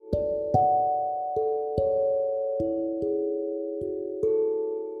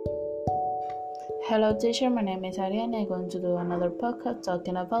Hello teacher, my name is Ariane. I'm going to do another podcast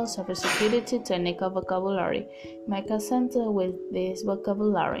talking about cybersecurity technical vocabulary. Make a sentence with this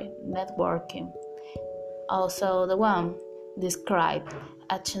vocabulary: networking. Also the one describe,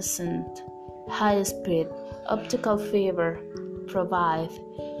 adjacent, high speed, optical fiber, provide,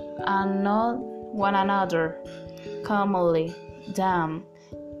 and not one another, commonly, dam,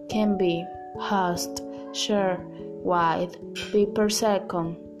 can be, host, share, wide, be per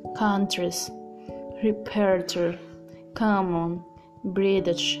second, countries, repertoire, common,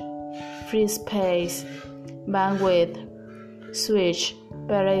 British, free space, bandwidth, switch,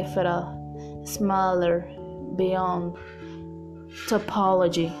 peripheral, smaller, beyond,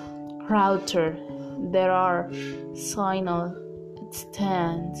 topology, router, there are, signal,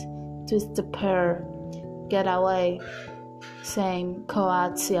 extend, twist the pair, get away, same,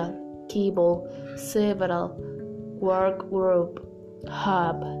 coaxial, cable, several, work group,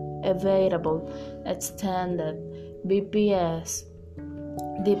 hub, available, extended, BPS,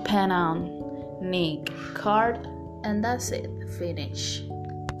 depend on, nick, card, and that's it, finish.